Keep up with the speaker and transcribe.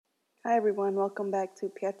Hi everyone, welcome back to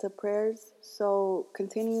Pieta Prayers. So,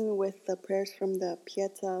 continuing with the prayers from the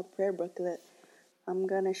Pieta prayer booklet, I'm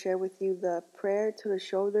going to share with you the prayer to the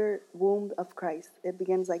shoulder womb of Christ. It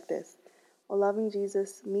begins like this: O loving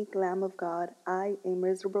Jesus, meek Lamb of God, I, a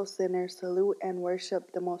miserable sinner, salute and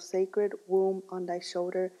worship the most sacred womb on thy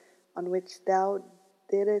shoulder, on which thou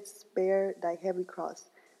didst bear thy heavy cross,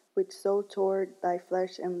 which so tore thy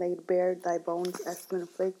flesh and laid bare thy bones as to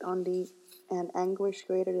inflict on thee an anguish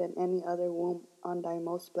greater than any other womb on thy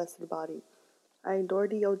most blessed body. I adore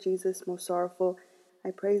thee, O Jesus, most sorrowful.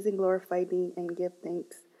 I praise and glorify thee and give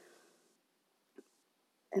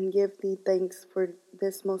thee thanks for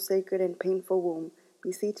this most sacred and painful womb,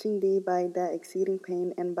 beseeching thee by that exceeding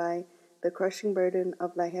pain and by the crushing burden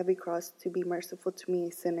of thy heavy cross to be merciful to me,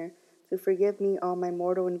 a sinner, to forgive me all my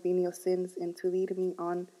mortal and venial sins, and to lead me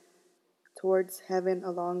on towards heaven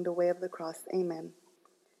along the way of the cross. Amen.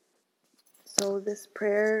 So this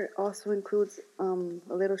prayer also includes a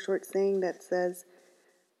little short saying that says,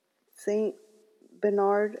 Saint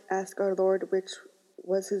Bernard asked our Lord which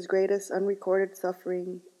was his greatest unrecorded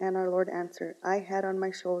suffering, and our Lord answered, I had on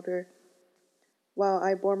my shoulder, while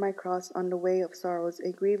I bore my cross on the way of sorrows,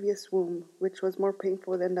 a grievous womb, which was more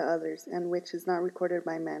painful than the others, and which is not recorded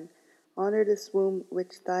by men. Honor this womb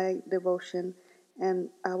which thy devotion, and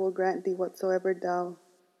I will grant thee whatsoever thou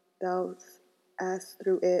ask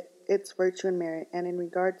through it, its virtue and merit. And in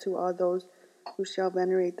regard to all those who shall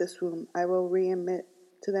venerate this womb, I will remit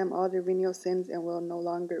to them all their venial sins, and will no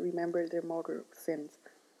longer remember their mortal sins.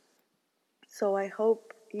 So I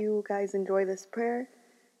hope you guys enjoy this prayer,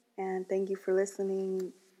 and thank you for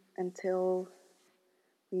listening until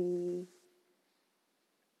we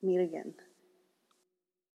meet again.